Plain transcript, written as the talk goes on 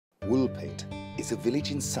Woolpit is a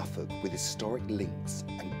village in Suffolk with historic links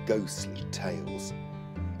and ghostly tales.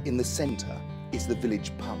 In the centre is the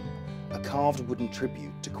village pump, a carved wooden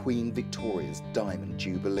tribute to Queen Victoria's Diamond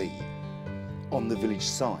Jubilee. On the village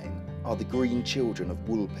sign are the green children of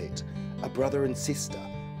Woolpit, a brother and sister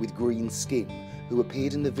with green skin who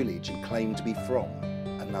appeared in the village and claimed to be from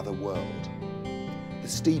another world. The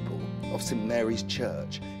steeple of St Mary's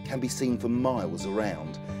Church can be seen for miles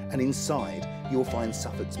around, and inside you'll find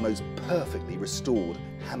Suffolk's most perfectly restored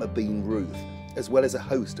hammer beam roof, as well as a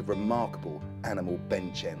host of remarkable animal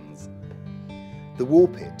bench ends. The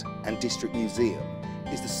Woolpit and District Museum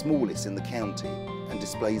is the smallest in the county and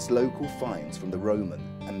displays local finds from the Roman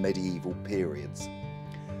and medieval periods.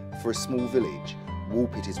 For a small village,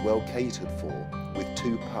 Woolpit is well catered for, with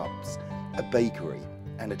 2 pubs, a bakery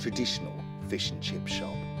and a traditional fish and chip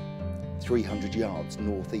shop. 300 yards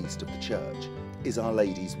northeast of the church is Our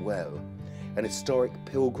Lady's Well, an historic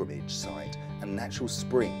pilgrimage site and natural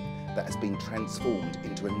spring that has been transformed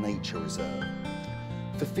into a nature reserve.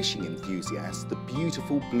 For fishing enthusiasts, the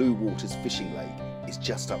beautiful Blue Waters fishing lake is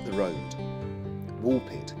just up the road.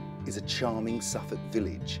 Woolpit is a charming Suffolk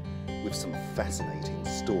village with some fascinating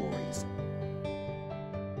stories.